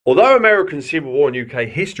Although American Civil War and UK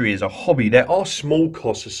history is a hobby, there are small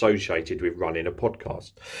costs associated with running a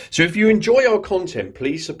podcast. So if you enjoy our content,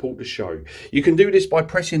 please support the show. You can do this by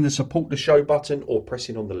pressing the support the show button or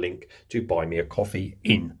pressing on the link to buy me a coffee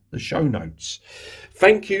in the show notes.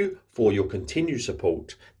 Thank you for your continued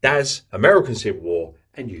support. Daz, American Civil War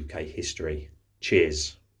and UK history.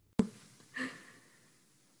 Cheers.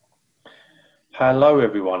 Hello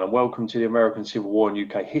everyone and welcome to the American Civil War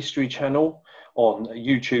and UK History channel on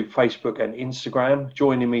YouTube, Facebook and Instagram.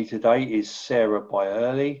 Joining me today is Sarah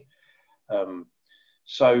Bierle. Who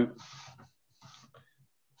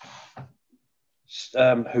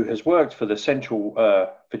has worked for the Central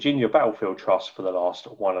Virginia Battlefield Trust for the last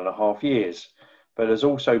 1.5 years, but has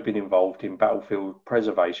also been involved in battlefield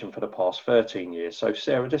preservation for the past 13 years. So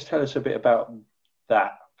Sarah, just tell us a bit about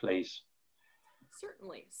that, please.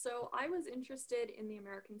 Certainly. So I was interested in the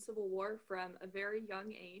American Civil War from a very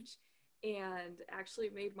young age and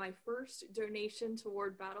actually made my first donation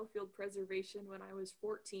toward battlefield preservation when I was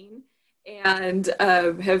 14 and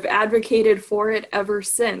have advocated for it ever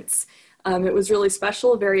since. It was really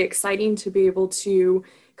special, very exciting to be able to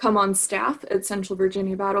come on staff at Central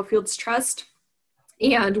Virginia Battlefields Trust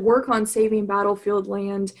and work on saving battlefield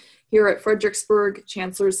land here at Fredericksburg,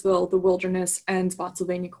 Chancellorsville, the Wilderness, and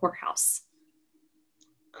Spotsylvania Courthouse.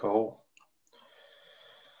 Cool.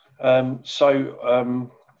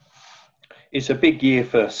 It's a big year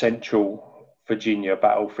for Central Virginia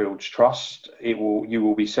Battlefields Trust. You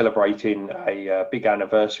will be celebrating a big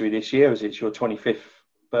anniversary this year as it's your 25th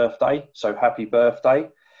birthday. So happy birthday.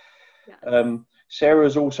 Yes. Sarah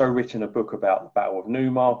has also written a book about the Battle of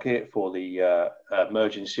Newmarket for the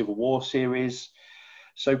Emerging Civil War series.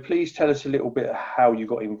 So please tell us a little bit how you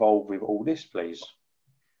got involved with all this, please.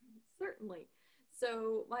 Certainly.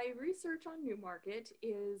 So my research on Newmarket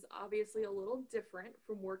is obviously a little different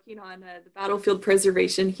from working on the battlefield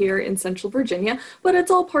preservation here in Central Virginia, but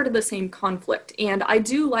it's all part of the same conflict. And I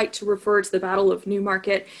do like to refer to the Battle of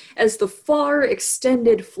Newmarket as the far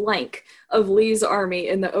extended flank of Lee's army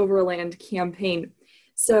in the Overland Campaign.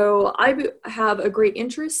 So I have a great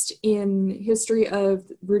interest in history of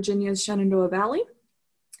Virginia's Shenandoah Valley.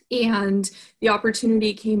 And the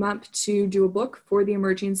opportunity came up to do a book for the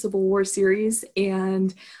Emerging Civil War series,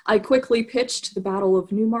 and I quickly pitched the Battle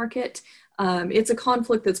of Newmarket. It's a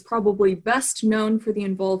conflict that's probably best known for the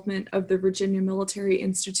involvement of the Virginia Military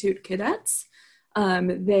Institute cadets.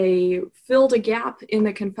 They filled a gap in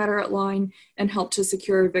the Confederate line and helped to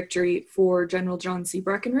secure a victory for General John C.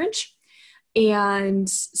 Breckinridge. And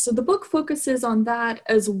so the book focuses on that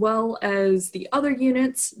as well as the other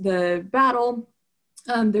units, the battle.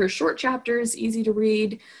 There are short chapters, easy to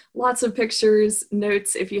read, lots of pictures,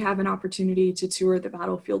 notes if you have an opportunity to tour the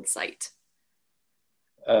battlefield site.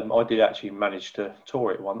 I did actually manage to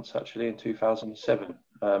tour it once, actually, in 2007.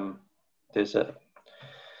 I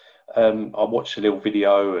watched a little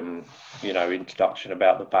video and, introduction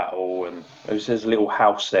about the battle, and there's a little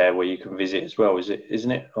house there where you can visit as well,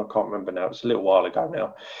 isn't it? I can't remember now. It's a little while ago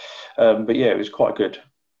now. But yeah, it was quite good.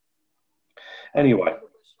 Anyway.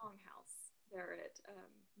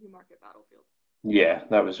 Newmarket Battlefield. Yeah,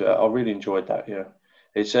 that was. I really enjoyed that. Yeah,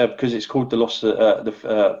 it's because it's called was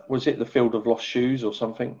it the Field of Lost Shoes or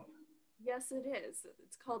something? Yes, it is.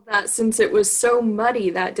 It's called that since it was so muddy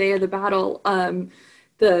that day of the battle.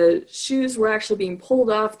 The shoes were actually being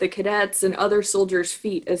pulled off the cadets and other soldiers'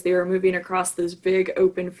 feet as they were moving across this big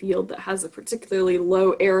open field that has a particularly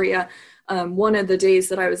low area. One of the days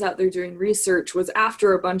that I was out there doing research was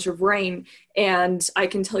after a bunch of rain, and I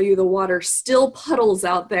can tell you the water still puddles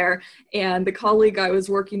out there. And the colleague I was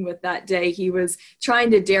working with that day, he was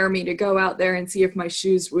trying to dare me to go out there and see if my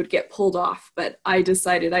shoes would get pulled off, but I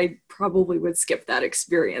decided I probably would skip that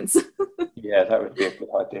experience. Yeah, that would be a good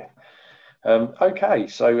idea. Okay,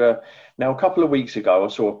 so now a couple of weeks ago, I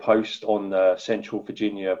saw a post on the Central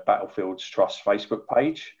Virginia Battlefields Trust Facebook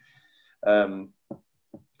page.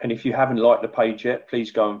 And if you haven't liked the page yet, please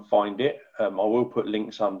go and find it. I will put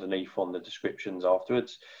links underneath on the descriptions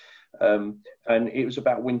afterwards. And it was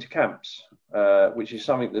about winter camps, which is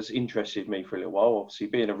something that's interested me for a little while. Obviously,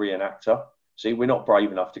 being a reenactor, see, we're not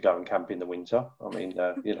brave enough to go and camp in the winter. I mean,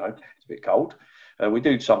 it's a bit cold. We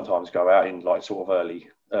do sometimes go out in like sort of early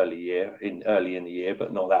in the year,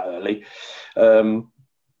 but not that early.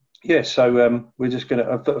 We're just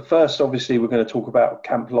going to first, obviously, we're going to talk about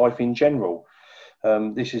camp life in general.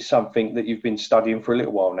 This is something that you've been studying for a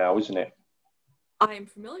little while now, isn't it? I am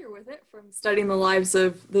familiar with it from studying the lives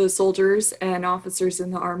of the soldiers and officers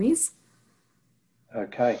in the armies.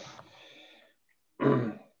 Okay.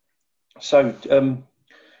 So,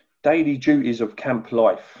 daily duties of camp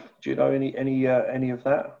life. Do you know any of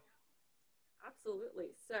that? Absolutely.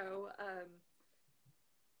 So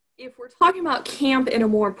if we're talking about camp in a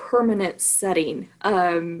more permanent setting,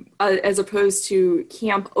 as opposed to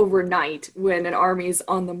camp overnight when an army's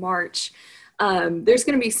on the march, there's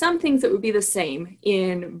going to be some things that would be the same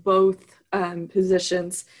in both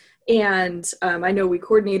positions. And I know we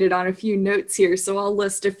coordinated on a few notes here, so I'll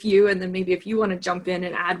list a few, and then maybe if you want to jump in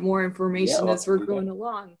and add more information as we're going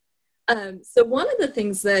along. So one of the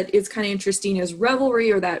things that is kind of interesting is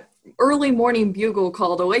revelry, or that early morning bugle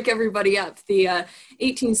call to wake everybody up, the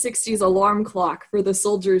 1860s alarm clock for the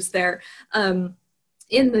soldiers there. In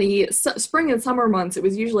the spring and summer months, it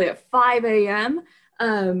was usually at 5 a.m.,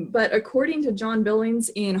 but according to John Billings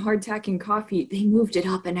in Hardtack and Coffee, they moved it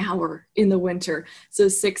up an hour in the winter, so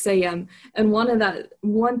 6 a.m. And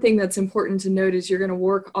one thing that's important to note is you're going to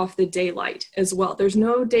work off the daylight as well. There's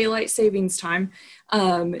no daylight savings time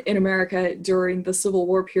in America during the Civil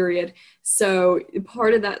War period. So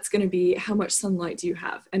part of that's going to be how much sunlight do you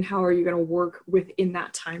have and how are you going to work within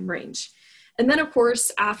that time range. And then, of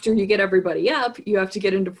course, after you get everybody up, you have to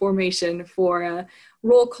get into formation for a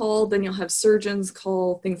roll call. Then you'll have surgeons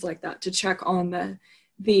call, things like that, to check on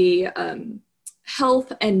the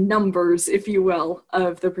health and numbers, if you will,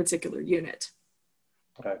 of the particular unit.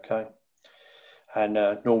 Okay. And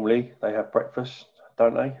normally they have breakfast,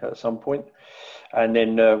 don't they, at some point? And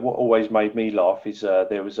then what always made me laugh is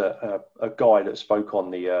there was a guy that spoke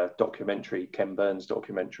on the documentary, Ken Burns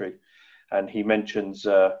documentary, and he mentions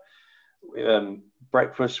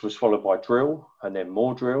breakfast was followed by drill, and then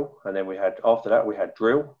more drill, and then after that we had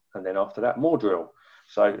drill, and then after that more drill.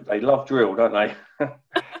 So they love drill, don't they?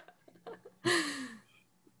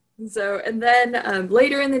 So, and then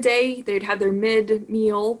later in the day, they'd have their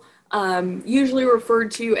mid-meal, usually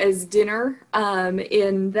referred to as dinner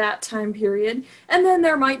in that time period. And then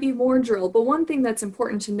there might be more drill. But one thing that's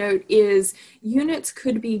important to note is units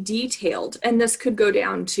could be detailed. And this could go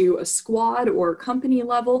down to a squad or company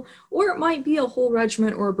level, or it might be a whole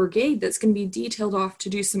regiment or a brigade that's going to be detailed off to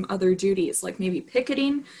do some other duties, like maybe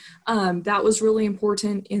picketing. That was really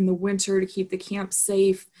important in the winter to keep the camp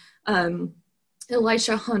safe.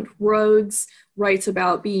 Elisha Hunt Rhodes writes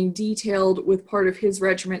about being detailed with part of his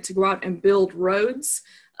regiment to go out and build roads,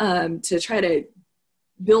 to try to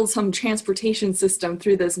build some transportation system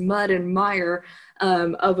through this mud and mire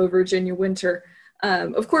of a Virginia winter.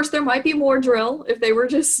 Of course, there might be more drill if they were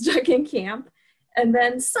just stuck in camp. And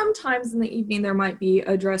then sometimes in the evening, there might be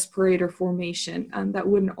a dress parade or formation. That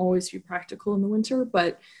wouldn't always be practical in the winter,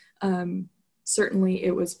 but certainly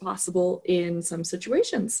it was possible in some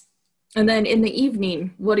situations. And then in the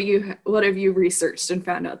evening, what have you researched and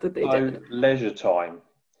found out that they did? Leisure time.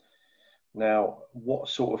 Now, what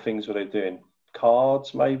sort of things were they doing?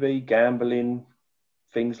 Cards, maybe? Gambling?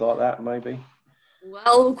 Things like that, maybe?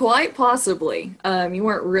 Well, quite possibly. You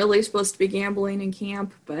weren't really supposed to be gambling in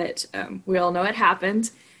camp, but we all know it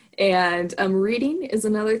happened. And reading is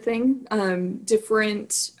another thing.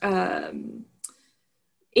 Different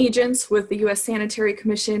agents with the U.S. Sanitary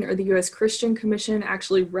Commission or the U.S. Christian Commission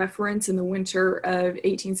actually reference in the winter of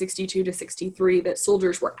 1862 to 63 that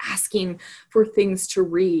soldiers were asking for things to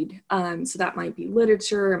read. So that might be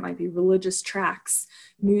literature, it might be religious tracts,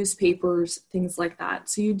 newspapers, things like that.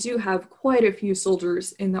 So you do have quite a few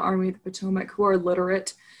soldiers in the Army of the Potomac who are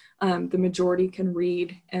literate. The majority can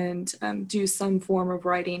read and do some form of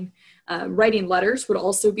writing. Writing letters would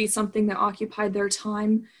also be something that occupied their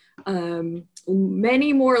time.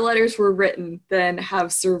 Many more letters were written than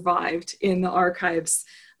have survived in the archives.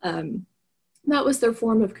 That was their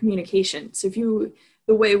form of communication. So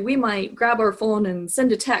the way we might grab our phone and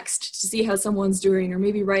send a text to see how someone's doing, or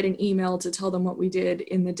maybe write an email to tell them what we did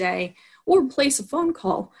in the day, or place a phone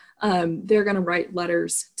call, they're going to write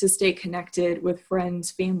letters to stay connected with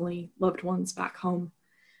friends, family, loved ones back home.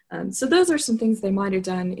 So those are some things they might have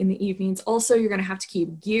done in the evenings. Also, you're going to have to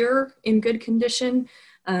keep gear in good condition.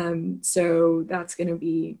 So that's going to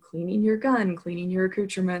be cleaning your gun, cleaning your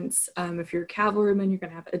accoutrements. If you're a cavalryman, you're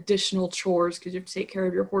going to have additional chores because you have to take care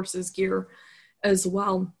of your horse's gear as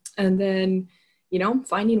well. And then,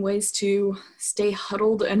 finding ways to stay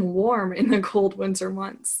huddled and warm in the cold winter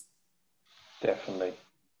months. Definitely.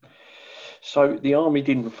 So the army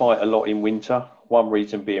didn't fight a lot in winter. One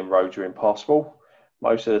reason being roads are impassable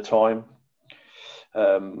most of the time.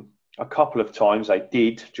 A couple of times they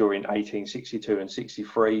did during 1862 and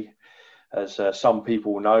 63. As some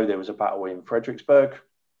people know, there was a battle in Fredericksburg.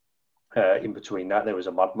 In between that, there was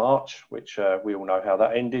a mud march, which we all know how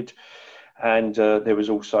that ended. And there was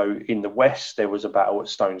also in the west, there was a battle at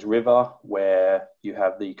Stones River, where you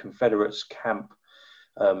have the Confederates camp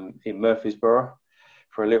in Murfreesboro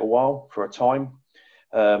for a little while, for a time.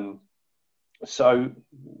 So,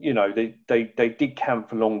 they did camp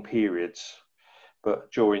for long periods,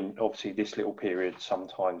 but during obviously this little period,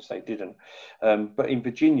 sometimes they didn't. But in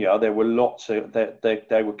Virginia, there were lots of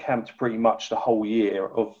they were camped pretty much the whole year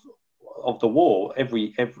of the war,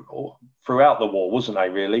 every throughout the war, wasn't they?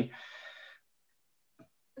 Really?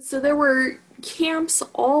 So there were camps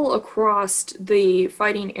all across the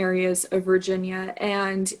fighting areas of Virginia,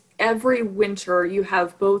 and every winter you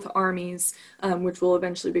have both armies, which will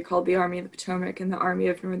eventually be called the Army of the Potomac and the Army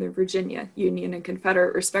of Northern Virginia, Union and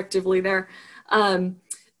Confederate, respectively. There,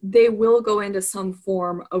 they will go into some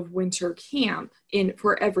form of winter camp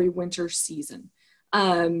for every winter season.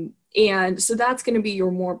 And so that's going to be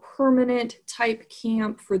your more permanent type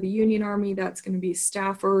camp for the Union Army. That's going to be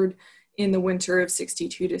Stafford in the winter of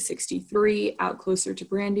 62 to 63, out closer to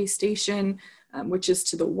Brandy Station, which is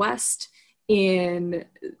to the west, in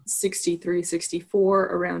 63, 64,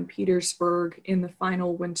 around Petersburg in the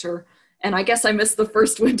final winter. And I guess I missed the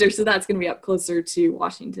first winter, so that's going to be up closer to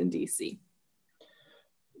Washington, D.C.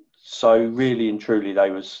 So really and truly, they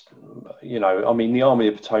was, I mean, the Army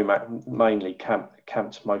of Potomac mainly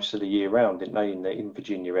camped most of the year round, didn't they? In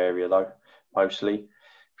Virginia area, though, mostly.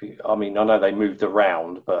 I mean, I know they moved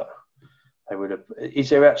around, but they would have. Is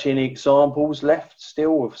there actually any examples left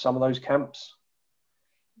still of some of those camps?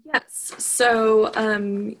 Yes. So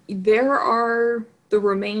there are the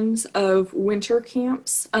remains of winter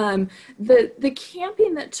camps. The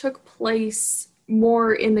camping that took place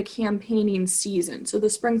more in the campaigning season, so the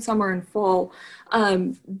spring, summer, and fall,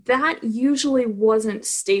 that usually wasn't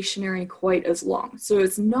stationary quite as long. So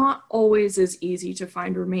it's not always as easy to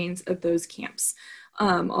find remains of those camps.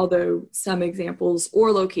 Although some examples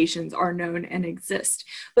or locations are known and exist.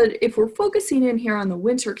 But if we're focusing in here on the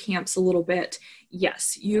winter camps a little bit,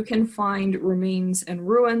 yes, you can find remains and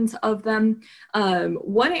ruins of them.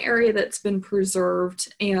 One area that's been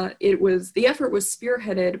preserved, and the effort was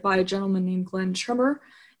spearheaded by a gentleman named Glenn Trimmer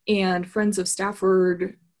and Friends of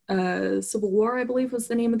Stafford Civil War, I believe was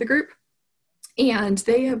the name of the group. And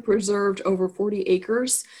they have preserved over 40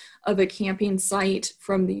 acres of a camping site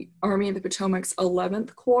from the Army of the Potomac's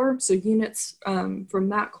 11th Corps, so units from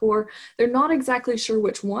that corps. They're not exactly sure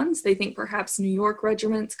which ones. They think perhaps New York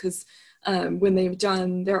regiments, because when they've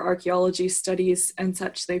done their archaeology studies and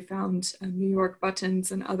such, they found New York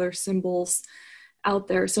buttons and other symbols out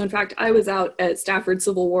there. So in fact, I was out at Stafford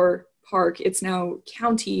Civil War Park. It's now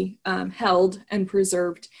county held and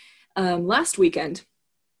preserved last weekend.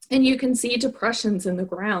 And you can see depressions in the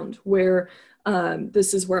ground where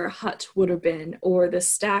this is where a hut would have been, or the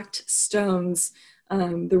stacked stones,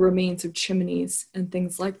 the remains of chimneys and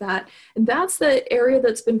things like that. And that's the area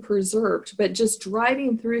that's been preserved. But just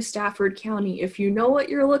driving through Stafford County, if you know what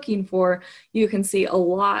you're looking for, you can see a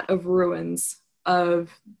lot of ruins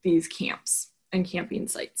of these camps and camping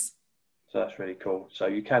sites. So that's really cool. So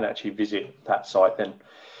you can actually visit that site then.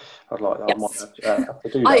 I might Yes. have to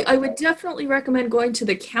do that. I would definitely recommend going to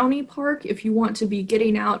the county park if you want to be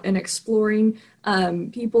getting out and exploring.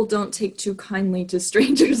 People don't take too kindly to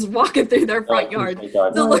strangers walking through their front yard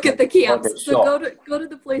to look at the camps. So go to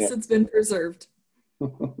the place that's been preserved.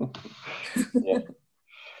 Yeah.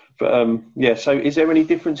 But so is there any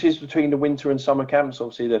differences between the winter and summer camps?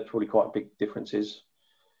 Obviously, there are probably quite big differences.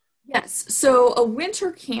 Yes, so a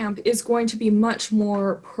winter camp is going to be much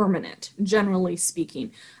more permanent, generally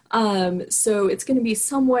speaking. So it's going to be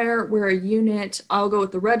somewhere where a unit, I'll go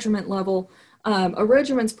with the regiment level, a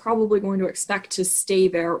regiment's probably going to expect to stay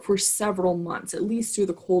there for several months, at least through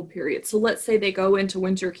the cold period. So let's say they go into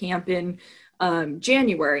winter camp in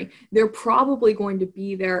January, they're probably going to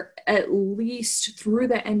be there at least through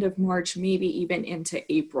the end of March, maybe even into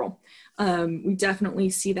April. We definitely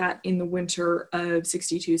see that in the winter of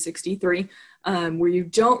 62, 63, where you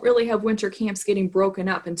don't really have winter camps getting broken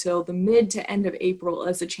up until the mid to end of April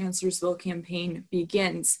as the Chancellorsville campaign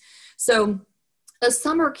begins. So a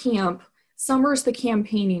summer camp, summer's the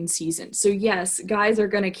campaigning season. So yes, guys are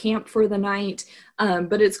going to camp for the night,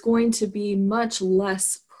 but it's going to be much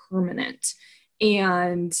less permanent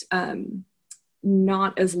and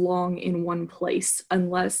not as long in one place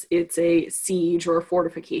unless it's a siege or a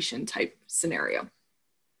fortification type scenario.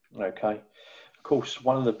 Okay. Of course,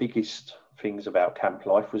 one of the biggest things about camp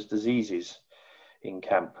life was diseases in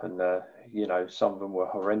camp, and some of them were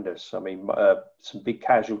horrendous. I mean, some big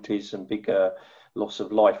casualties and big loss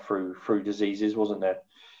of life through diseases, wasn't there?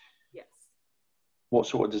 Yes. What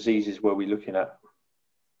sort of diseases were we looking at?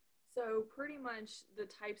 So pretty much the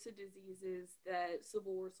types of diseases that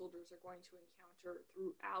Civil War soldiers are going to encounter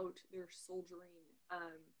throughout their soldiering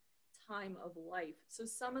time of life. So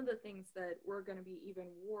some of the things that were going to be even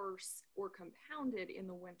worse or compounded in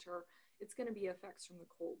the winter it's going to be effects from the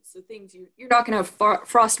cold. So things you're not going to have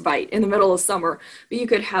frostbite in the middle of summer, but you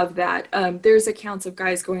could have that. There's accounts of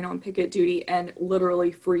guys going on picket duty and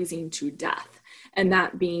literally freezing to death, and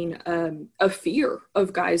that being a fear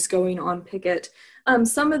of guys going on picket.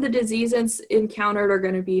 Some of the diseases encountered are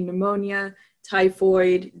going to be pneumonia,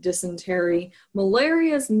 typhoid, dysentery.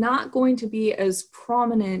 Malaria is not going to be as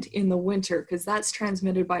prominent in the winter because that's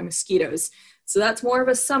transmitted by mosquitoes. So that's more of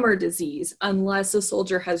a summer disease unless a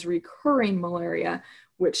soldier has recurring malaria,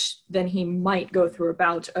 which then he might go through a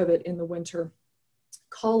bout of it in the winter.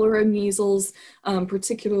 Cholera, measles,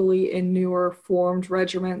 particularly in newer formed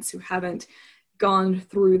regiments who haven't gone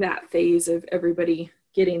through that phase of everybody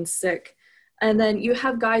getting sick. And then you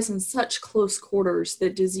have guys in such close quarters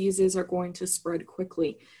that diseases are going to spread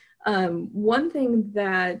quickly. One thing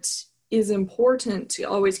that is important to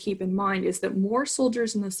always keep in mind is that more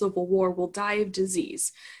soldiers in the Civil War will die of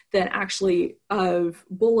disease than actually of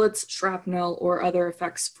bullets, shrapnel, or other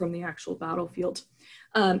effects from the actual battlefield.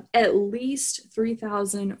 At least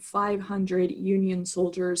 3,500 Union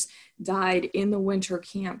soldiers died in the winter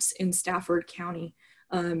camps in Stafford County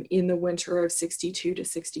in the winter of 62 to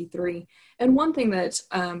 63. And one thing that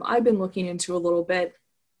I've been looking into a little bit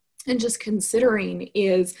and just considering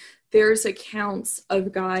is there's accounts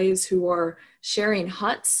of guys who are sharing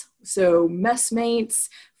huts, so messmates,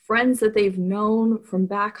 friends that they've known from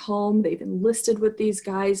back home. They've enlisted with these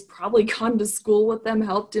guys, probably gone to school with them,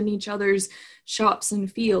 helped in each other's shops and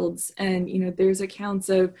fields. And, you know, there's accounts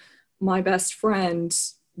of my best friend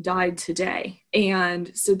died today.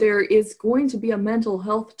 And so there is going to be a mental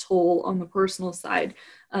health toll on the personal side,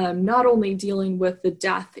 not only dealing with the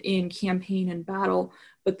death in campaign and battle,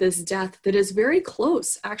 but this death that is very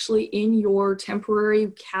close, actually, in your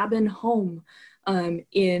temporary cabin home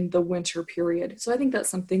in the winter period. So I think that's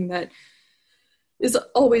something that is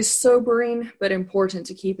always sobering, but important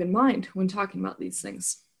to keep in mind when talking about these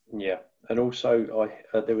things. Yeah. And also,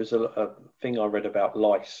 there was a thing I read about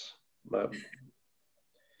lice.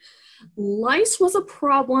 Lice was a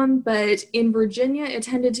problem, but in Virginia, it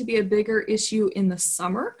tended to be a bigger issue in the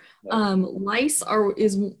summer. Lice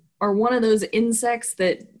are one of those insects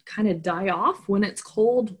that kind of die off when it's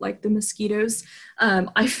cold, like the mosquitoes.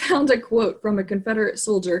 I found a quote from a Confederate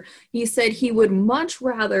soldier. He said he would much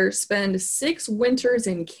rather spend 6 winters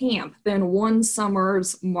in camp than 1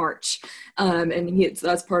 summer's march. And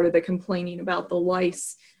that's part of the complaining about the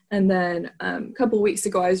lice. And then a couple of weeks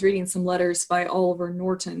ago, I was reading some letters by Oliver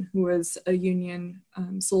Norton, who was a Union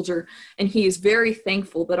soldier, and he is very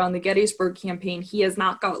thankful that on the Gettysburg campaign, he has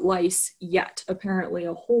not got lice yet. Apparently,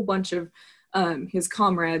 a whole bunch of his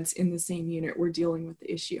comrades in the same unit were dealing with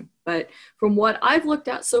the issue. But from what I've looked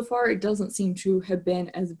at so far, it doesn't seem to have been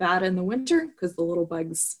as bad in the winter because the little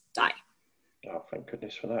bugs die. Oh, thank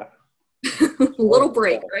goodness for that. A little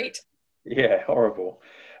break, right? Yeah, horrible.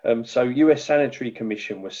 So U.S. Sanitary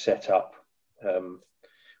Commission was set up,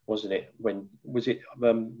 wasn't it?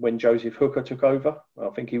 When Joseph Hooker took over? I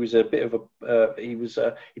think he was a bit of he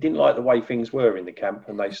didn't like the way things were in the camp,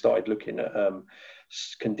 and they started looking at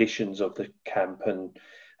conditions of the camp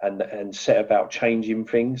and set about changing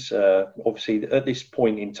things. Obviously, at this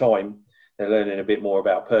point in time, they're learning a bit more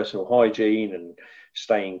about personal hygiene and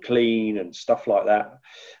staying clean and stuff like that,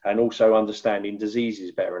 and also understanding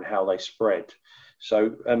diseases better and how they spread.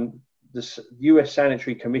 So the U.S.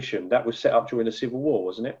 Sanitary Commission, that was set up during the Civil War,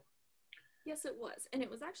 wasn't it? Yes, it was. And it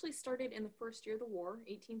was actually started in the first year of the war,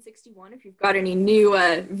 1861, if you've got any new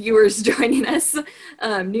viewers joining us,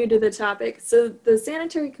 new to the topic. So the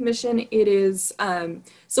Sanitary Commission, it is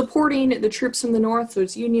supporting the troops from the North, so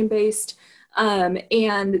it's Union-based,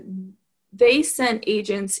 and they sent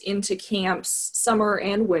agents into camps summer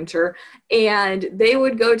and winter, and they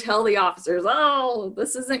would go tell the officers, oh,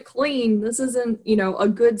 this isn't clean. This isn't, a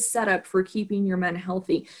good setup for keeping your men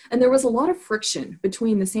healthy. And there was a lot of friction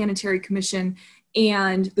between the Sanitary Commission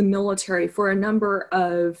and the military for a number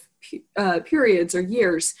of periods or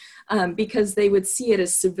years because they would see it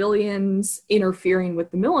as civilians interfering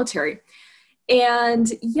with the military. And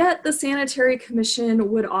yet the Sanitary Commission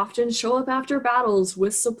would often show up after battles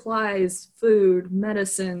with supplies, food,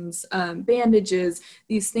 medicines, bandages,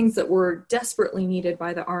 these things that were desperately needed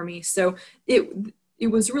by the Army. So it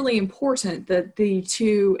was really important that the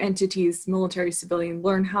two entities, military, civilian,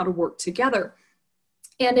 learn how to work together.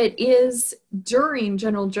 And it is during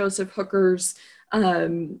General Joseph Hooker's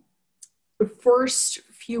first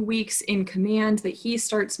few weeks in command that he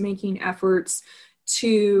starts making efforts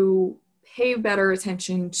to pay better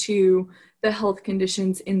attention to the health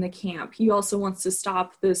conditions in the camp. He also wants to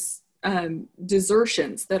stop this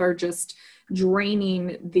desertions that are just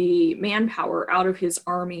draining the manpower out of his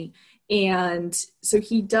army. And so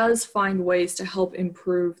he does find ways to help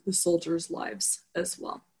improve the soldiers' lives as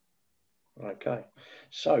well. Okay,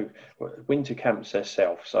 so winter camps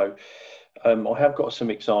themselves. So I have got some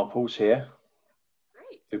examples here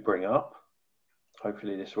to bring up.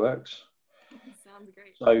 Hopefully this works. Sounds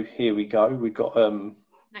great. So here we go. We've got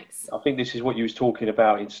nice. I think this is what you was talking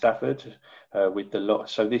about in Stafford with the lot.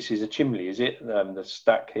 So this is a chimney, is it? The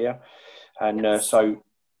stack here, and yes. So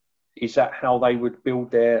is that how they would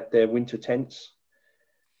build their winter tents?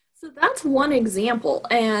 So that's one example,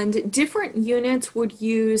 and different units would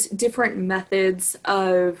use different methods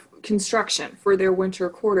of construction for their winter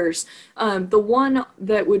quarters. The one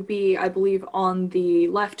that would be, I believe, on the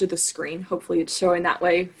left of the screen, hopefully it's showing that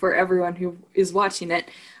way for everyone who is watching it,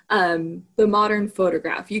 the modern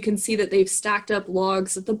photograph. You can see that they've stacked up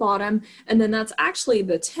logs at the bottom, and then that's actually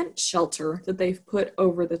the tent shelter that they've put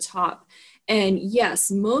over the top. And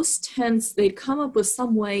yes, most tents, they'd come up with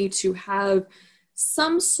some way to have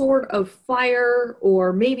some sort of fire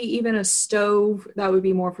or maybe even a stove. That would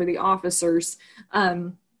be more for the officers,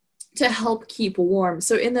 to help keep warm.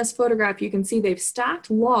 So in this photograph, you can see they've stacked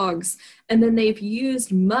logs and then they've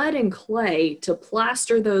used mud and clay to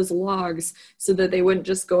plaster those logs so that they wouldn't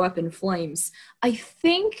just go up in flames. I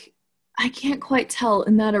think, I can't quite tell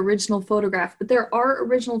in that original photograph, but there are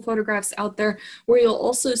original photographs out there where you'll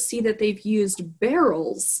also see that they've used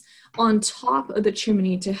barrels on top of the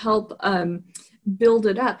chimney to help build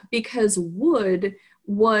it up, because wood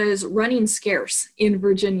was running scarce in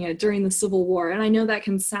Virginia during the Civil War. And I know that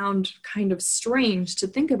can sound kind of strange to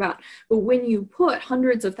think about, but when you put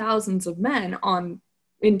hundreds of thousands of men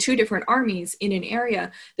in two different armies in an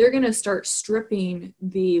area, they're going to start stripping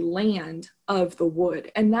the land of the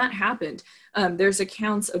wood. And that happened. There's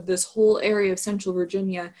accounts of this whole area of central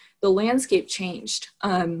Virginia. The landscape changed,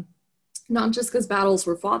 not just because battles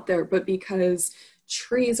were fought there, but because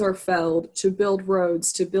trees are felled to build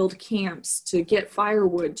roads, to build camps, to get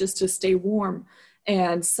firewood, just to stay warm.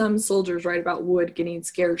 And some soldiers write about wood getting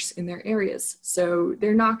scarce in their areas. So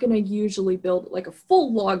they're not going to usually build like a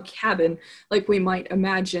full log cabin like we might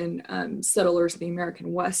imagine settlers of the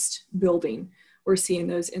American West building or seeing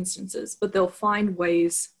those instances. But they'll find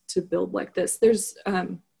ways to build like this. There's,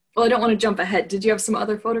 well, I don't want to jump ahead. Did you have some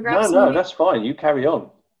other photographs? No, that's fine. You carry on.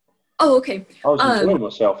 Oh, okay. I was enjoying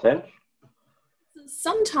myself then.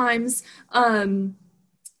 Sometimes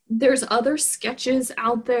there's other sketches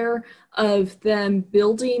out there of them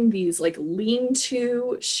building these like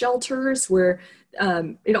lean-to shelters where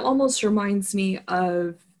it almost reminds me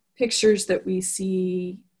of pictures that we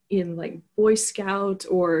see in like Boy Scout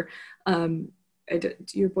or do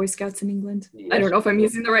your Boy Scouts in England? Yes. I don't know if I'm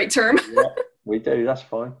using the right term. Yeah, we do. That's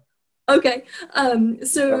fine. Okay.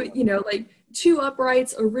 So, you know, like two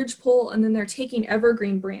uprights, a ridgepole, and then they're taking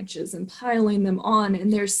evergreen branches and piling them on.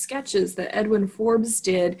 And there's sketches that Edwin Forbes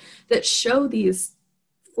did that show these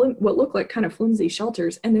what look like kind of flimsy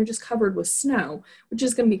shelters, and they're just covered with snow, which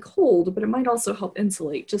is going to be cold, but it might also help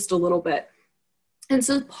insulate just a little bit. And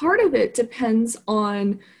so part of it depends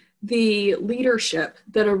on the leadership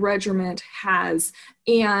that a regiment has.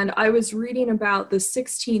 And I was reading about the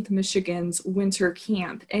 16th Michigan's winter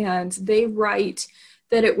camp, and they write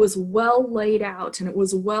that it was well laid out and it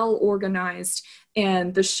was well organized,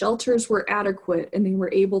 and the shelters were adequate and they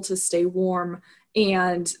were able to stay warm.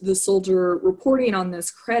 And the soldier reporting on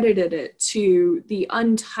this credited it to the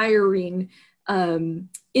untiring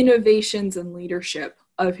innovations and leadership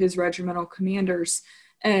of his regimental commanders.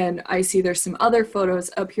 And I see there's some other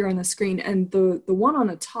photos up here on the screen, and the one on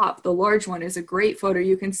the top, the large one, is a great photo.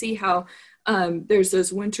 You can see how there's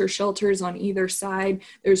those winter shelters on either side.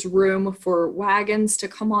 There's room for wagons to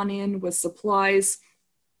come on in with supplies.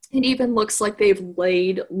 It even looks like they've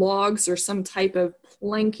laid logs or some type of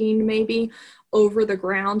planking maybe over the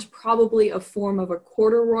ground, probably a form of a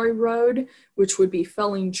corduroy road, which would be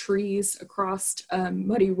felling trees across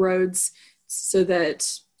muddy roads so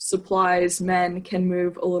that supplies, men can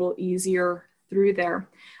move a little easier through there.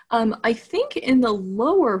 I think in the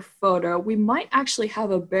lower photo, we might actually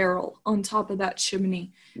have a barrel on top of that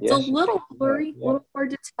chimney. Yes. It's a little blurry, a little hard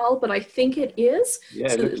to tell, but I think it is. Yeah,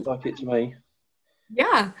 so, it looks like it to me.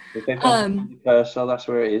 Yeah. If they've done the cursor, that's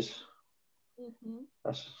where it is. Mm-hmm.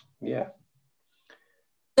 That's, yeah.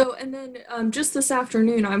 So, and then just this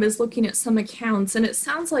afternoon, I was looking at some accounts, and it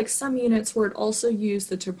sounds like some units would also use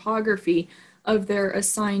the topography of their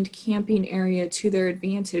assigned camping area to their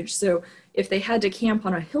advantage. So if they had to camp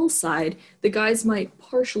on a hillside, the guys might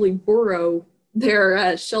partially burrow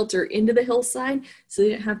their shelter into the hillside so they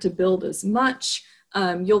didn't have to build as much.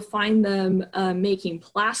 You'll find them making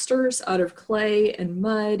plasters out of clay and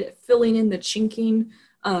mud, filling in the chinking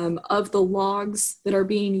of the logs that are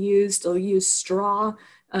being used. They'll use straw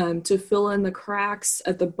to fill in the cracks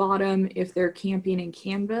at the bottom if they're camping in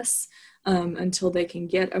canvas until they can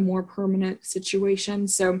get a more permanent situation.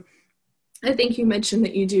 So I think you mentioned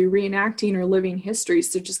that you do reenacting or living history.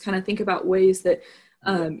 So just kind of think about ways that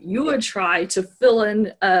you would try to fill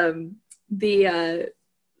in the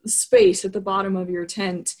space at the bottom of your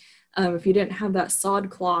tent if you didn't have that sod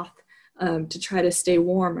cloth to try to stay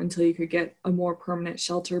warm until you could get a more permanent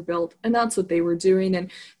shelter built. And that's what they were doing.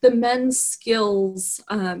 And the men's skills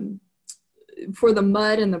for the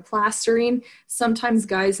mud and the plastering, sometimes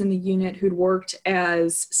guys in the unit who'd worked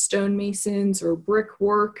as stonemasons or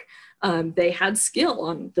brickwork, they had skill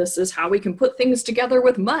on this is how we can put things together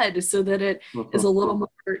with mud so that it is a little more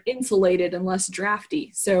insulated and less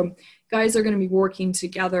drafty. So guys are going to be working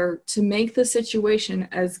together to make the situation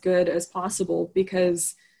as good as possible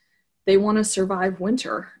because they want to survive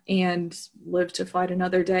winter and live to fight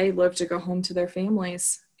another day, live to go home to their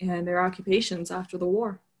families and their occupations after the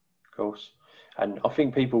war. Of course. And I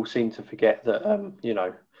think people seem to forget that,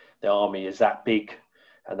 the army is that big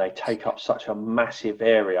and they take up such a massive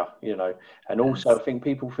area, and also I think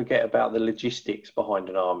people forget about the logistics behind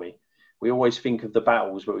an army. We always think of the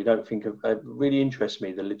battles, but we don't think of, it really interests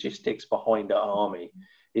me, the logistics behind an army.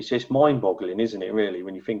 It's just mind-boggling, isn't it, really,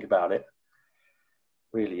 when you think about it?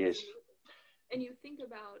 Really is. And you think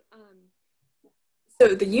about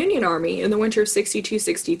so the Union Army in the winter of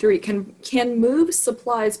 62-63 can move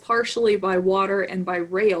supplies partially by water and by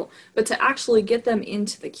rail, but to actually get them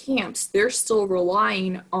into the camps, they're still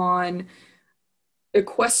relying on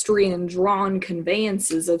equestrian drawn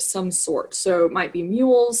conveyances of some sort. So it might be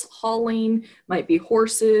mules hauling, might be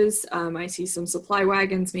horses. I see some supply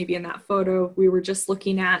wagons maybe in that photo we were just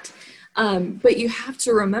looking at. But you have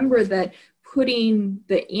to remember that putting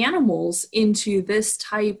the animals into this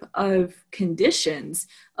type of conditions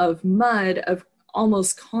of mud, of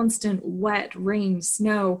almost constant wet rain,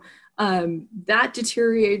 snow, that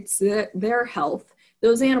deteriorates their health.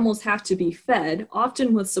 Those animals have to be fed,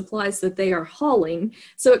 often with supplies that they are hauling.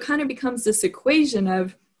 So it kind of becomes this equation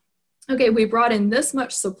of, okay, we brought in this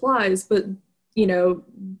much supplies, but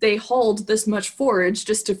they hauled this much forage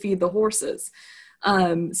just to feed the horses.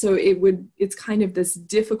 So it's kind of this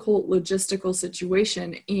difficult logistical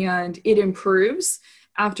situation, and it improves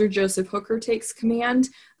after Joseph Hooker takes command,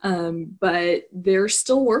 but they're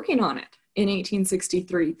still working on it in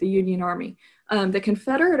 1863, the Union Army. The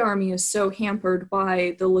Confederate Army is so hampered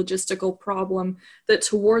by the logistical problem that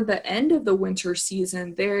toward the end of the winter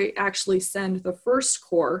season, they actually send the First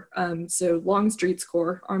Corps, so Longstreet's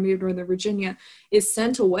Corps, Army of Northern Virginia, is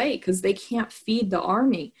sent away because they can't feed the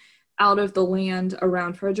army out of the land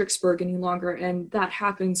around Fredericksburg any longer. And that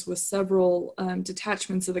happens with several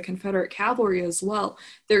detachments of the Confederate cavalry as well.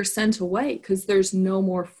 They're sent away because there's no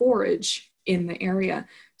more forage in the area.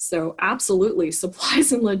 So absolutely,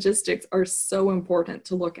 supplies and logistics are so important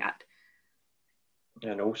to look at.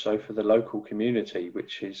 And also for the local community,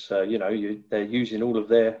 which is, they're using all of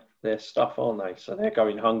their stuff, aren't they? So they're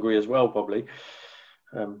going hungry as well, probably.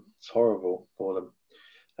 It's horrible for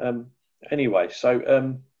them. Anyway,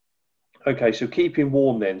 so... Okay, so keeping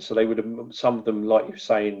warm then. So they would have, some of them, like you're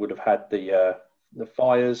saying, would have had the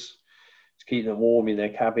fires to keep them warm in their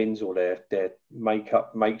cabins or their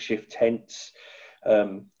makeshift tents.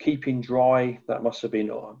 Keeping dry, that must have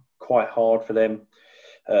been quite hard for them.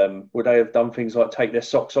 Would they have done things like take their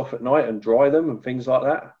socks off at night and dry them and things like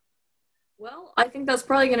that? Well, I think that's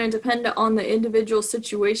probably going to depend on the individual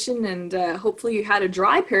situation, and hopefully you had a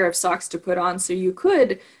dry pair of socks to put on so you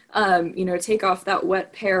could, take off that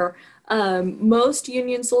wet pair. Most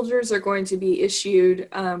Union soldiers are going to be issued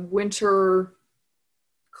winter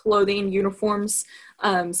clothing uniforms.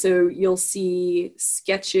 So you'll see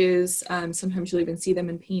sketches, sometimes you'll even see them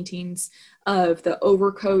in paintings of the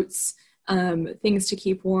overcoats, things to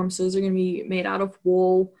keep warm. So those are going to be made out of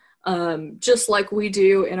wool, just like we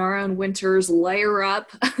do in our own winters, layer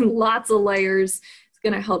up, lots of layers. It's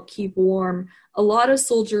going to help keep warm. A lot of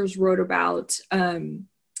soldiers wrote about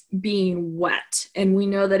being wet, and we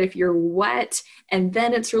know that if you're wet and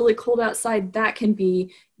then it's really cold outside, that can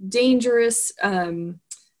be dangerous.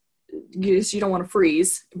 You don't want to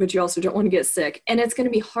freeze, but you also don't want to get sick, and it's going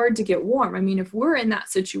to be hard to get warm. I mean, if we're in that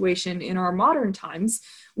situation in our modern times,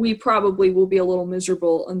 we probably will be a little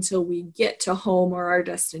miserable until we get to home or our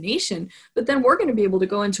destination, but then we're going to be able to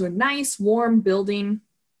go into a nice warm building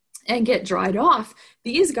and get dried off.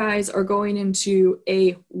 These guys are going into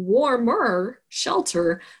a warmer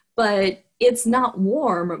shelter, but it's not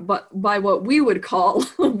warm, but by what we would call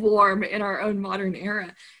warm in our own modern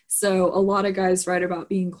era. So a lot of guys write about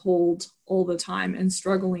being cold all the time and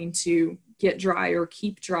struggling to get dry or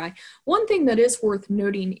keep dry. One thing that is worth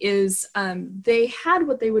noting is they had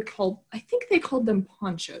what they would call, I think they called them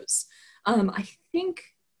ponchos. I think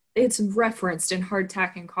it's referenced in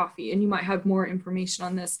Hardtack and Coffee, and you might have more information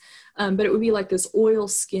on this, but it would be like this oil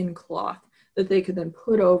skin cloth that they could then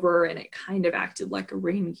put over, and it kind of acted like a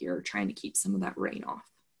rain gear, trying to keep some of that rain off.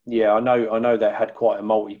 Yeah, I know that had quite a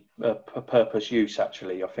multi-purpose use.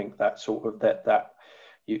 Actually, I think that sort of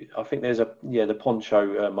I think there's the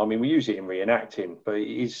poncho. I mean, we use it in reenacting, but it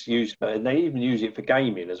is used, and they even use it for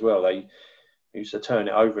gaming as well. They used to turn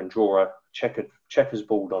it over and draw a checkers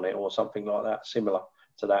board on it or something like that, similar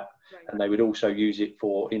to that. Right. And they would also use it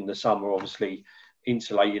for, in the summer, obviously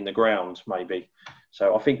insulating the ground, maybe.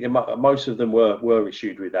 So I think most of them were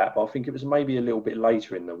issued with that, but I think it was maybe a little bit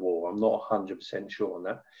later in the war. I'm not 100% sure on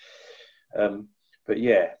that. But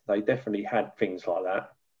yeah, they definitely had things like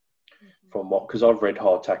that. From what, because I've read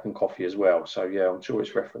Hardtack and Coffee as well, so yeah, I'm sure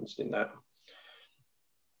it's referenced in that.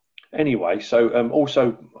 Anyway, so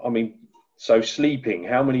also, I mean, so sleeping,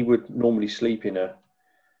 how many would normally sleep in a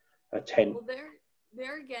tent? Well,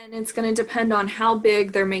 there again, it's going to depend on how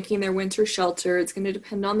big they're making their winter shelter. It's going to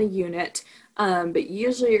depend on the unit, but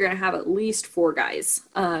usually you're going to have at least 4 guys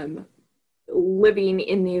living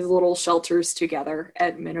in these little shelters together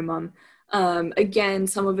at minimum. Again,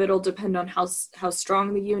 some of it'll depend on how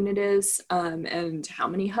strong the unit is and how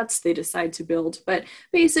many huts they decide to build. But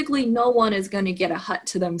basically, no one is going to get a hut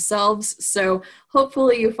to themselves. So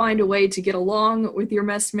hopefully you find a way to get along with your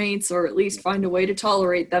messmates, or at least find a way to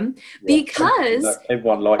tolerate them, because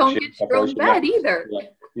everyone likes don't get your own bed either.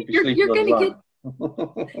 Yeah. You're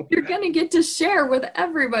going to get to share with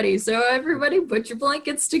everybody. So everybody put your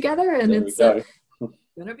blankets together, and it's going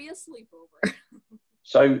to be a sleepover.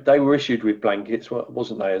 So they were issued with blankets,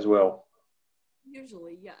 wasn't they, as well?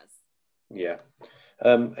 Usually, yes. Yeah.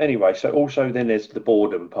 Anyway, so also then there's the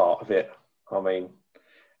boredom part of it. I mean,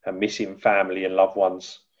 and missing family and loved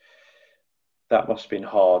ones. That must have been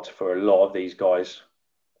hard for a lot of these guys.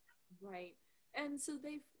 Right. And so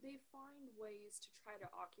they find ways to try to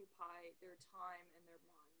occupy their time and their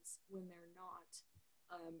minds when they're not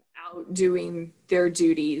out doing their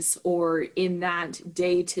duties, or in that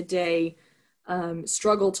day-to-day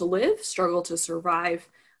struggle to live, struggle to survive.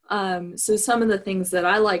 So some of the things that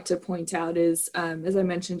I like to point out is, as I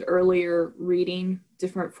mentioned earlier, reading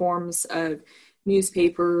different forms of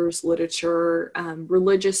newspapers, literature,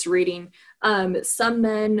 religious reading. Some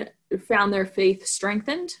men found their faith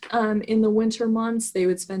strengthened in the winter months. They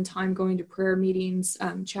would spend time going to prayer meetings,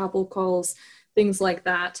 chapel calls, things like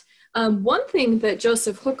that. One thing that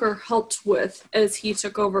Joseph Hooker helped with as he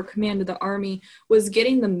took over command of the Army was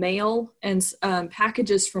getting the mail and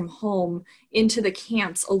packages from home into the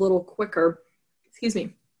camps a little quicker. Excuse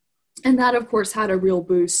me. And that, of course, had a real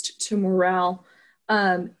boost to morale.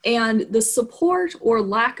 And the support or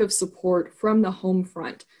lack of support from the home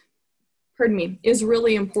front, is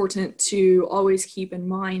really important to always keep in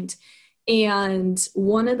mind. And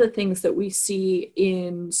one of the things that we see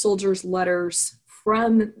in soldiers' letters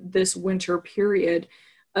from this winter period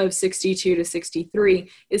of 62 to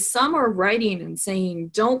 63 is some are writing and saying,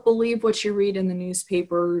 don't believe what you read in the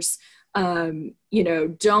newspapers, don't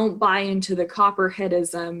buy into the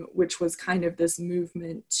Copperheadism, which was kind of this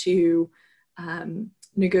movement to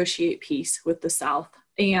negotiate peace with the South.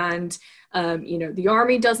 And, the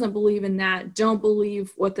Army doesn't believe in that. Don't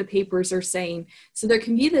believe what the papers are saying. So there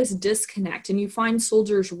can be this disconnect, and you find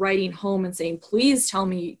soldiers writing home and saying, please tell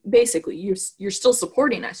me, basically, you're still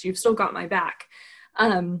supporting us. You've still got my back.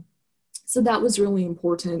 So that was really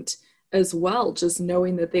important as well, just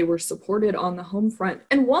knowing that they were supported on the home front.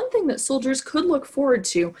 And one thing that soldiers could look forward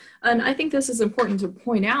to, and I think this is important to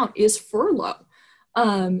point out, is furlough.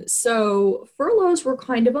 So furloughs were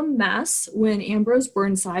kind of a mess when Ambrose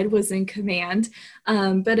Burnside was in command.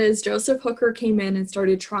 But as Joseph Hooker came in and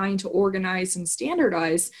started trying to organize and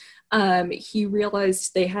standardize, he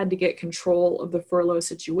realized they had to get control of the furlough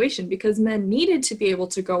situation, because men needed to be able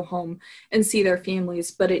to go home and see their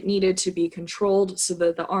families, but it needed to be controlled so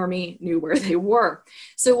that the Army knew where they were.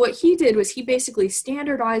 So what he did was he basically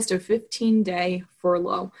standardized a 15-day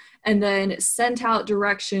furlough and then sent out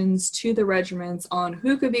directions to the regiments on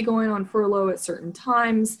who could be going on furlough at certain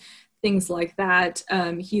times, things like that.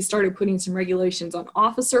 He started putting some regulations on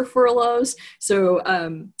officer furloughs.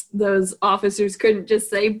 So those officers couldn't just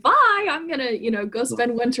say, bye, I'm going to, go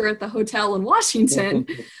spend winter at the hotel in Washington.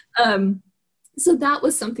 So that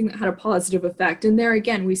was something that had a positive effect. And there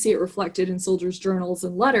again, we see it reflected in soldiers' journals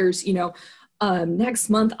and letters, next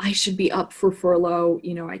month I should be up for furlough.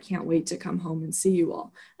 I can't wait to come home and see you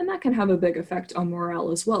all. And that can have a big effect on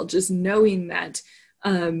morale as well. Just knowing that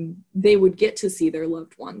they would get to see their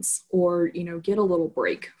loved ones or, get a little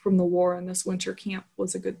break from the war, and this winter camp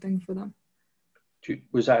was a good thing for them.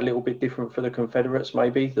 Was that a little bit different for the Confederates,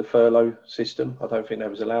 maybe, the furlough system? I don't think they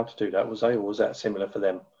was allowed to do that, was they? Or was that similar for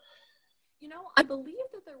them? I believe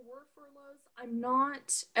that there were furloughs. I'm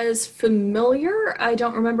not as familiar. I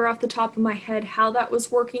don't remember off the top of my head how that was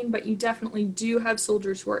working, but you definitely do have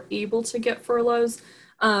soldiers who are able to get furloughs.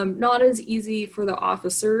 Not as easy for the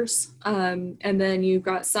officers. And then you've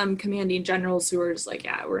got some commanding generals who are just like,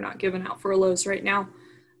 yeah, we're not giving out furloughs right now.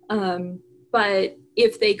 But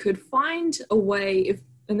if they could find a way,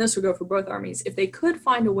 and this would go for both armies, if they could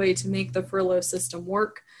find a way to make the furlough system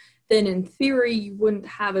work, then in theory, you wouldn't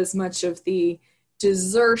have as much of the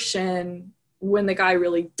desertion when the guy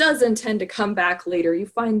really does intend to come back later. You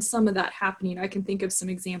find some of that happening. I can think of some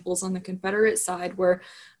examples on the Confederate side where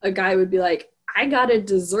a guy would be like, I got to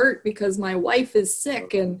desert because my wife is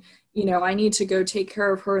sick and, I need to go take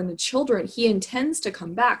care of her and the children. He intends to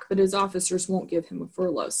come back, but his officers won't give him a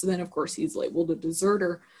furlough. So then, of course, he's labeled a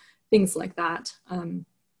deserter, things like that.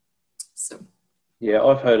 Yeah,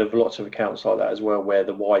 I've heard of lots of accounts like that as well, where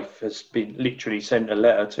the wife has been literally sent a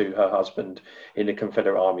letter to her husband in the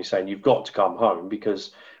Confederate Army saying, you've got to come home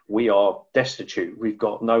because we are destitute. We've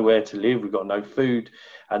got nowhere to live. We've got no food.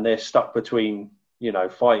 And they're stuck between,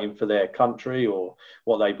 fighting for their country or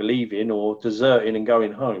what they believe in or deserting and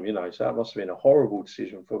going home, So that must have been a horrible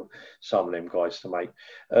decision for some of them guys to make.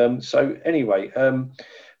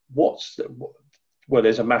 Well,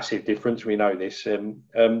 there's a massive difference. We know this.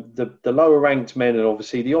 The lower ranked men and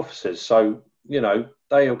obviously the officers. So, they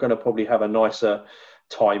are going to probably have a nicer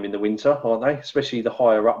time in the winter, aren't they? Especially the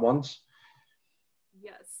higher up ones.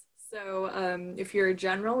 Yes. So if you're a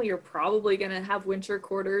general, you're probably going to have winter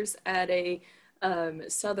quarters at a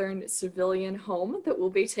Southern civilian home that will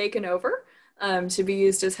be taken over to be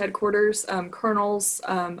used as headquarters. Colonels,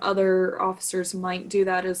 other officers might do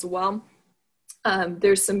that as well.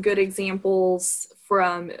 There's some good examples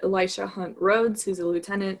from Elisha Hunt Rhodes, who's a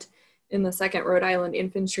lieutenant in the 2nd Rhode Island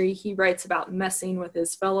Infantry. He writes about messing with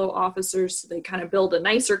his fellow officers. So they kind of build a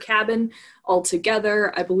nicer cabin all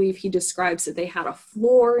together. I believe he describes that they had a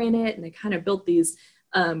floor in it and they kind of built these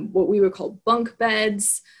what we would call bunk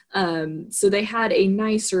beds. So they had a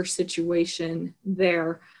nicer situation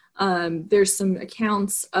there. There's some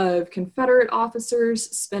accounts of Confederate officers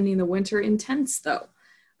spending the winter in tents, though.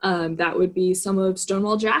 That would be some of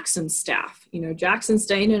Stonewall Jackson's staff. Jackson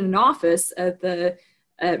staying in an office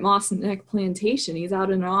at Moss Neck Plantation. He's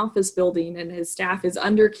out in an office building and his staff is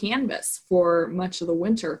under canvas for much of the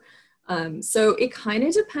winter. So it kind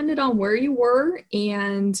of depended on where you were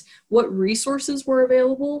and what resources were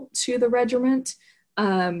available to the regiment.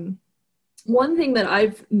 One thing that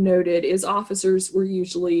I've noted is officers were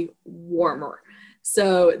usually warmer.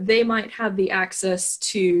 So they might have the access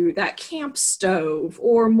to that camp stove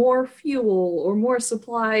or more fuel or more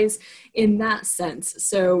supplies in that sense.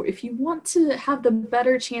 So if you want to have the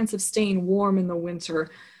better chance of staying warm in the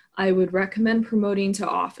winter, I would recommend promoting to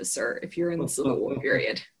officer if you're in the Civil War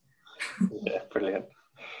period. Yeah, brilliant.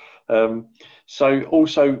 So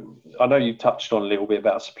also, I know you touched on a little bit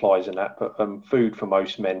about supplies and that, but food for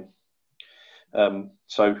most men.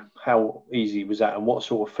 So how easy was that and what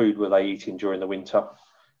sort of food were they eating during the winter?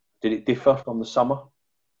 Did it differ from the summer?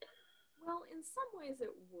 Well, in some ways it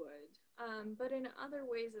would, but in other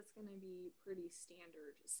ways it's going to be pretty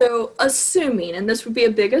standard. So assuming, and this would be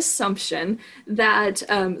a big assumption, that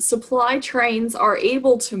supply trains are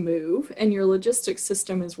able to move and your logistics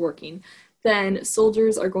system is working, then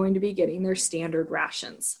soldiers are going to be getting their standard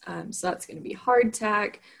rations. So that's going to be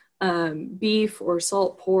hardtack, beef or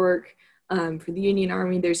salt pork. For the Union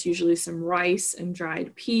Army, there's usually some rice and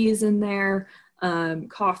dried peas in there,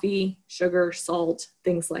 coffee, sugar, salt,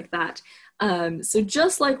 things like that. So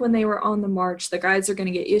just like when they were on the march, the guys are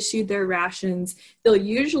going to get issued their rations. They'll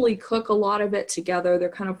usually cook a lot of it together. They're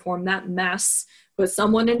kind of form that mess with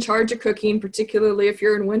someone in charge of cooking, particularly if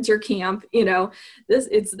you're in winter camp.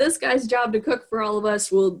 It's this guy's job to cook for all of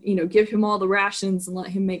us. We'll, give him all the rations and let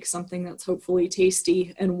him make something that's hopefully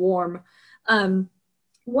tasty and warm.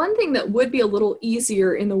 One thing that would be a little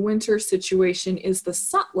easier in the winter situation is the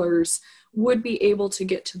sutlers would be able to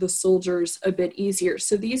get to the soldiers a bit easier.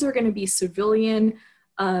 So these are going to be civilian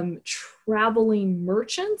traveling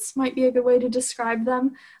merchants, might be a good way to describe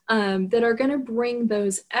them, that are going to bring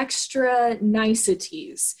those extra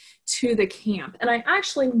niceties to the camp. And I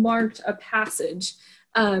actually marked a passage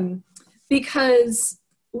because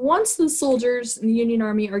once the soldiers in the Union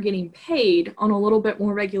Army are getting paid on a little bit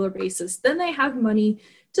more regular basis, then they have money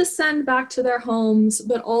to send back to their homes,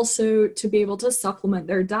 but also to be able to supplement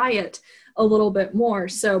their diet a little bit more.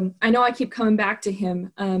 So I know I keep coming back to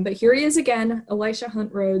him, but here he is again, Elisha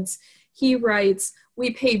Hunt Rhodes. He writes,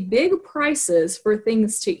 "We pay big prices for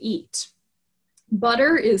things to eat.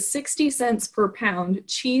 Butter is 60 cents per pound,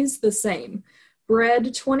 cheese the same.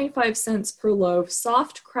 Bread, 25 cents per loaf,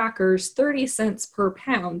 soft crackers, 30 cents per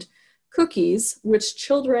pound. Cookies, which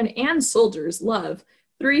children and soldiers love,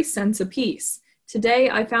 3 cents a piece. Today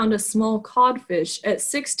I found a small codfish at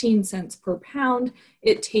 16 cents per pound.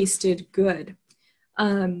 It tasted good."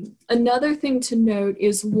 Another thing to note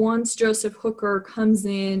is once Joseph Hooker comes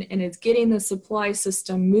in and is getting the supply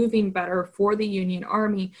system moving better for the Union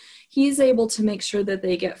Army, he's able to make sure that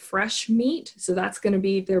they get fresh meat. So that's going to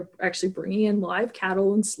be, they're actually bringing in live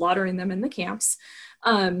cattle and slaughtering them in the camps.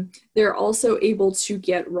 They're also able to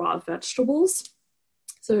get raw vegetables.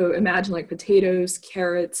 So imagine like potatoes,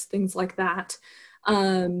 carrots, things like that.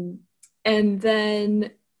 And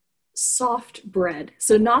then soft bread.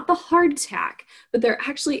 So not the hardtack, but they're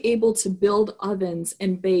actually able to build ovens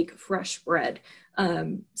and bake fresh bread,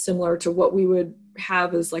 similar to what we would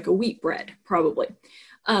have as like a wheat bread, probably.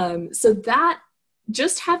 So that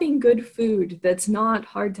just having good food that's not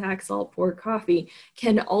hardtack, salt, pork, coffee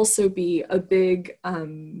can also be a big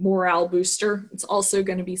morale booster. It's also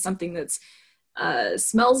going to be something that's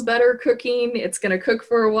smells better cooking. It's going to cook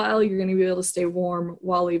for a while. You're going to be able to stay warm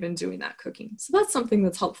while even doing that cooking. So that's something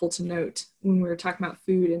that's helpful to note when we're talking about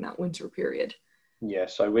food in that winter period. Yeah,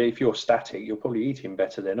 so if you're static, you're probably eating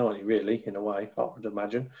better then, aren't you, really, in a way, I would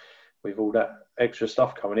imagine, with all that extra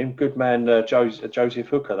stuff coming in. Good man, Joseph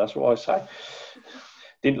Hooker, that's what I say.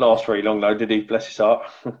 Didn't last very long, though, did he? Bless his heart.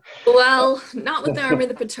 Well, not with the Army of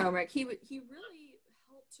the Potomac. He really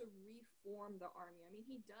helped to reform the Army. I mean,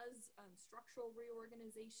 he does structural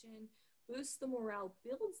reorganization, boosts the morale,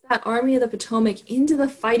 builds that Army of the Potomac into the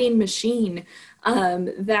fighting machine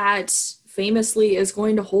that famously is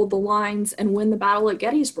going to hold the lines and win the battle at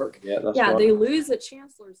Gettysburg. Yeah, that's right. They lose at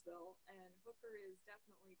Chancellorsville, and Hooker is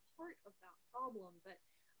definitely part of that problem, but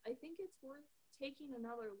I think it's worth taking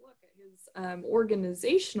another look at his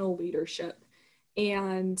organizational leadership,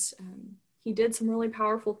 and he did some really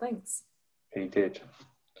powerful things. He did.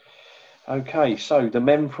 Okay, so the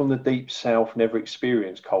men from the deep south never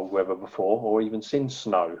experienced cold weather before or even seen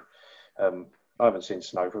snow. I haven't seen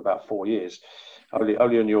snow for about 4 years. Only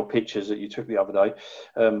on your pictures that you took the other day.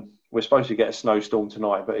 We're supposed to get a snowstorm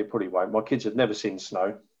tonight, but it probably won't. My kids have never seen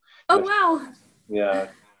snow. Oh, wow. Yeah,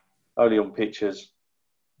 only on pictures.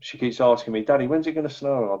 She keeps asking me, "Daddy, when's it going to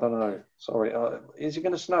snow?" I don't know. Sorry. Is it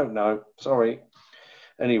going to snow? No, sorry.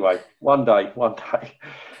 Anyway, one day.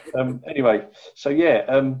 Anyway, so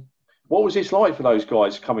yeah, what was this like for those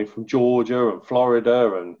guys coming from Georgia and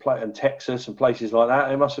Florida and Texas and places like that?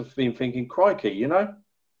 They must have been thinking, crikey, you know?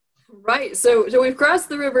 Right. So we've crossed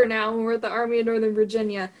the river now, and we're at the Army of Northern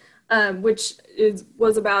Virginia, which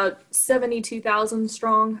was about 72,000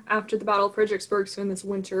 strong after the Battle of Fredericksburg, so in this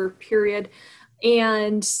winter period.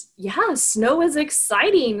 And yeah, snow is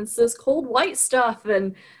exciting. It's this cold white stuff,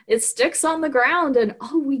 and it sticks on the ground, and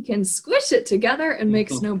we can squish it together and make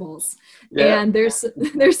snowballs. Yeah. And there's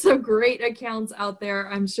some great accounts out there.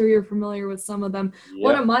 I'm sure you're familiar with some of them. Yeah.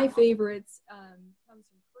 One of my favorites comes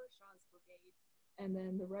from Kershaw's brigade, and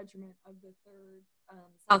then the regiment of the 3rd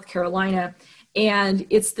South Carolina. And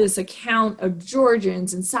it's this account of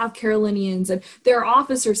Georgians and South Carolinians, and their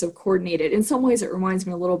officers have coordinated. In some ways, it reminds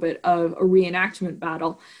me a little bit of a reenactment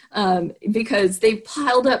battle because they've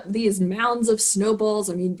piled up these mounds of snowballs.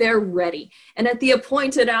 I mean, they're ready. And at the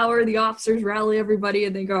appointed hour, the officers rally everybody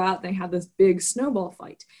and they go out and they have this big snowball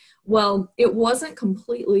fight. Well, it wasn't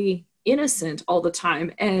completely innocent all the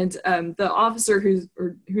time. And the officer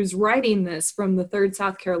who's writing this from the 3rd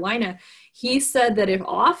South Carolina, he said that if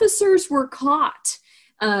officers were caught,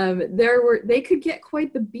 they could get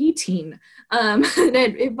quite the beating. And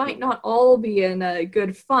it might not all be in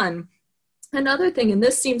good fun. Another thing, and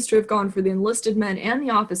this seems to have gone for the enlisted men and the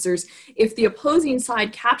officers, if the opposing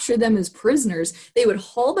side captured them as prisoners, they would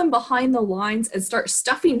haul them behind the lines and start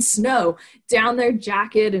stuffing snow down their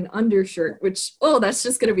jacket and undershirt, which, that's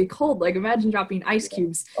just going to be cold. Like, imagine dropping ice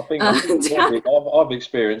cubes. I think I've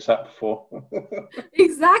experienced that before.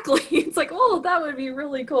 Exactly. It's like, that would be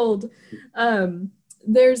really cold.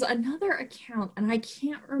 There's another account, and I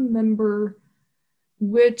can't remember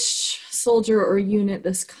which soldier or unit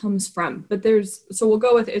this comes from, but so we'll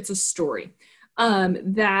go with it's a story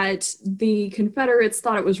that the Confederates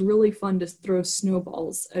thought it was really fun to throw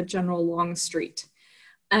snowballs at General Longstreet,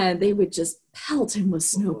 and they would just pelt him with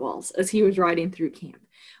snowballs as he was riding through camp.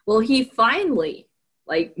 Well, he finally,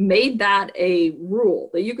 like made that a rule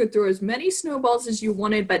that you could throw as many snowballs as you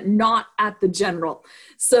wanted, but not at the general.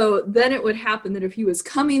 So then it would happen that if he was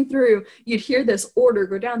coming through, you'd hear this order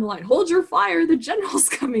go down the line, hold your fire, the general's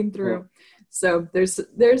coming through. So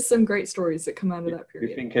there's some great stories that come out of that period.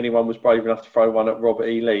 Do you think anyone was brave enough to throw one at Robert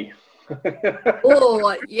E. Lee?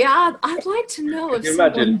 Oh, yeah, I'd like to know if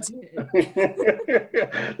someone did.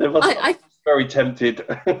 They must be very tempted.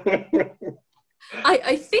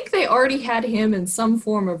 I think they already had him in some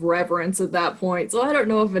form of reverence at that point, so I don't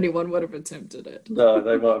know if anyone would have attempted it. No,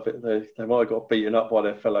 they might have got beaten up by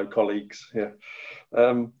their fellow colleagues.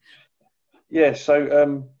 Yeah.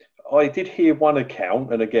 So I did hear one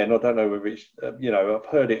account, and again, I don't know whether it's I've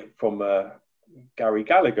heard it from Gary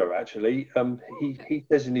Gallagher actually. He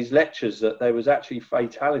says in his lectures that there was actually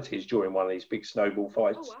fatalities during one of these big snowball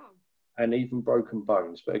fights. Oh, wow. And even broken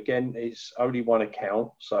bones. But again, it's only one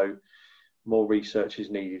account, so more research is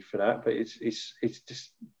needed for that. But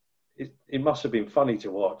it must have been funny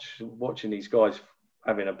to watching these guys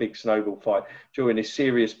having a big snowball fight during this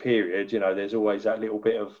serious period. There's always that little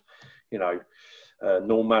bit of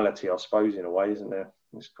normality, I suppose, in a way, isn't there?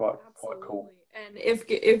 It's quite cool. And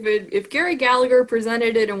if Gary Gallagher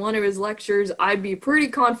presented it in one of his lectures, I'd be pretty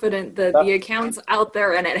confident that the account's out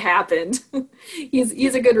there and it happened.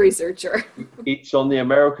 He's a good researcher. It's on the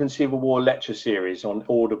American Civil War lecture series on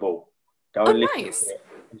Audible. Go and listen nice. to it.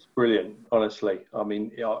 It's brilliant, honestly. I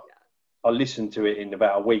mean, I listened to it in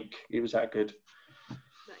about a week. It was that good. Nice.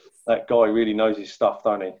 That guy really knows his stuff,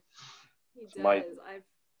 don't he? He does.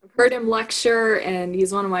 I've heard him lecture, and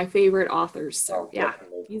he's one of my favorite authors. So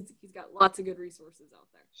he's got lots of good resources out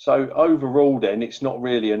there. So overall, then, it's not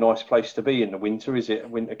really a nice place to be in the winter, is it?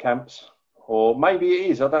 Winter camps, or maybe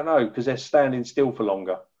it is. I don't know, because they're standing still for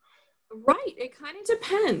longer. Right. It kind of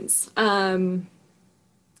depends.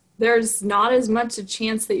 There's not as much a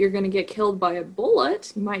chance that you're going to get killed by a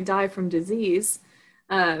bullet. You might die from disease.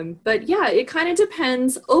 But yeah, it kind of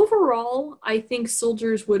depends. Overall, I think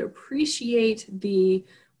soldiers would appreciate the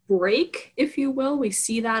break, if you will. We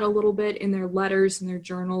see that a little bit in their letters and their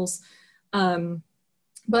journals.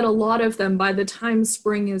 But a lot of them, by the time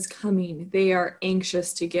spring is coming, they are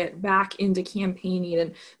anxious to get back into campaigning,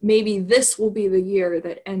 and maybe this will be the year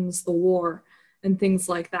that ends the war and things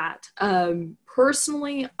like that.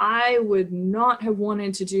 Personally, I would not have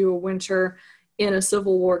wanted to do a winter in a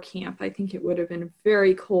Civil War camp. I think it would have been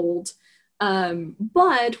very cold.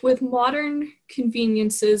 But with modern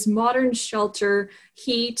conveniences, modern shelter,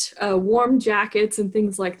 heat, warm jackets, and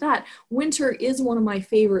things like that, winter is one of my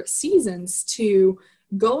favorite seasons to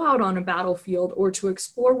go out on a battlefield or to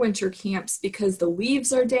explore winter camps because the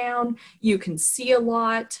leaves are down, you can see a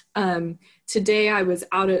lot. Today I was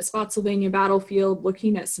out at Spotsylvania Battlefield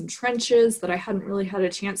looking at some trenches that I hadn't really had a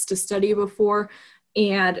chance to study before,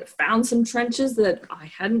 and found some trenches that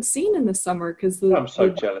I hadn't seen in the summer because I'm so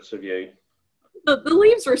jealous of you. The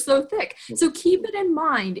leaves were so thick. So keep it in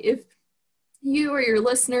mind if you or your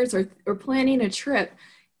listeners are planning a trip.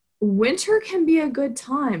 Winter can be a good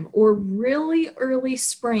time, or really early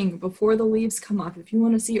spring before the leaves come up. If you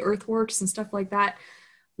want to see earthworks and stuff like that,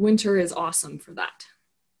 winter is awesome for that.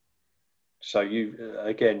 So you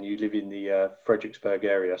live in the Fredericksburg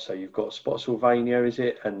area, so you've got Spotsylvania, is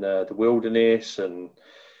it? And the wilderness and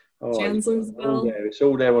Chancellorsville. It's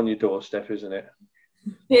all there on your doorstep, isn't it?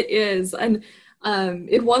 It is. And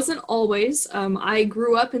it wasn't always. I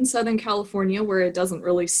grew up in Southern California where it doesn't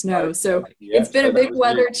really snow. So it's been a big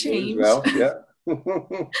weather change. Well. Yeah.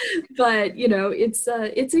 But,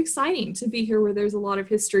 it's exciting to be here where there's a lot of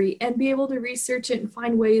history and be able to research it and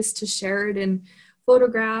find ways to share it in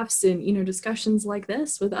photographs and, discussions like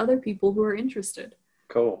this with other people who are interested.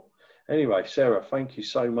 Cool. Anyway, Sarah, thank you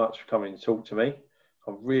so much for coming to talk to me.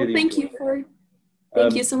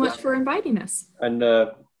 Thank you so much for inviting us. And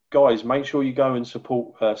guys, make sure you go and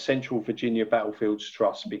support Central Virginia Battlefields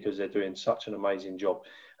Trust because they're doing such an amazing job.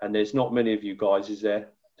 And there's not many of you guys, is there,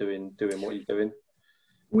 doing what you're doing?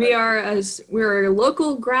 We're a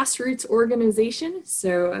local grassroots organization.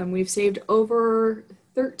 So we've saved over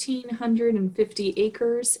 1,350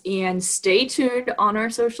 acres, and stay tuned on our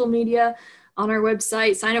social media, on our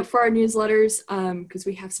website, sign up for our newsletters because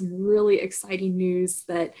we have some really exciting news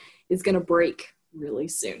that is going to break really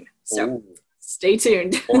soon. So stay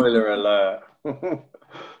tuned. Spoiler alert.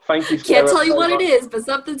 Thank you, Can't Sarah, tell you so what much. it is, but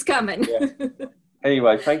something's coming. Yeah.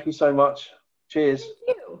 Anyway, thank you so much. Cheers.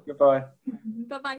 Thank you. Goodbye. Bye-bye.